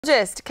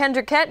Just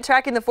Kendra Kent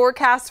tracking the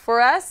forecast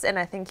for us, and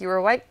I think you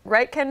were right,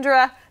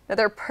 Kendra.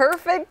 Another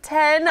perfect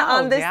 10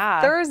 on this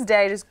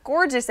Thursday. Just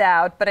gorgeous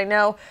out, but I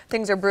know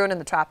things are brewing in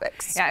the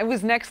tropics. Yeah, it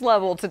was next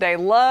level today.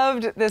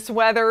 Loved this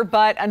weather,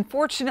 but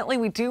unfortunately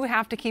we do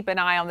have to keep an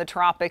eye on the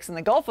tropics and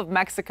the Gulf of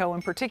Mexico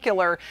in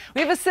particular.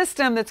 We have a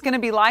system that's going to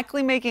be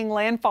likely making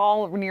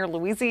landfall near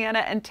Louisiana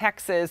and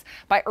Texas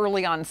by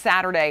early on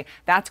Saturday.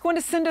 That's going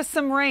to send us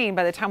some rain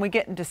by the time we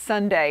get into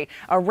Sunday.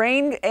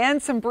 Rain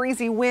and some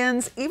breezy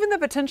winds, even the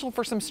potential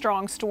for some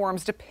strong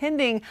storms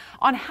depending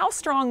on how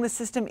strong the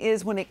system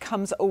is when it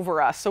comes over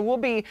us. So we'll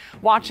be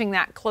watching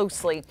that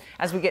closely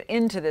as we get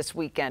into this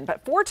weekend.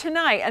 But for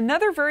tonight,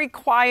 another very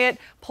quiet,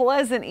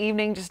 pleasant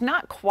evening, just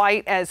not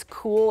quite as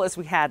cool as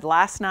we had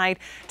last night.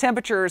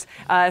 Temperatures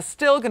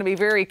still going to be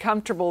very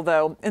comfortable,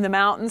 though, in the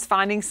mountains,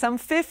 finding some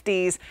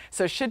 50s.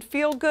 So should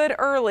feel good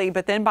early,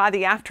 but then by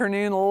the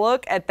afternoon,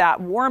 look at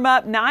that warm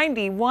up.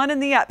 91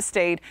 in the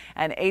upstate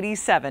and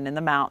 87 in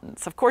the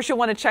mountains. Of course, you'll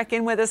want to check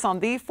in with us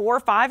on the 4,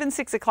 5, and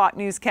 6 o'clock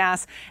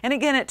newscasts. And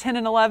again at 10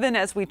 and 11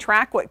 as we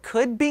track what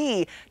could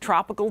be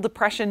Tropical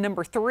Depression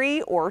number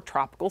 3 or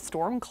Tropical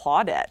Storm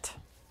Claudette.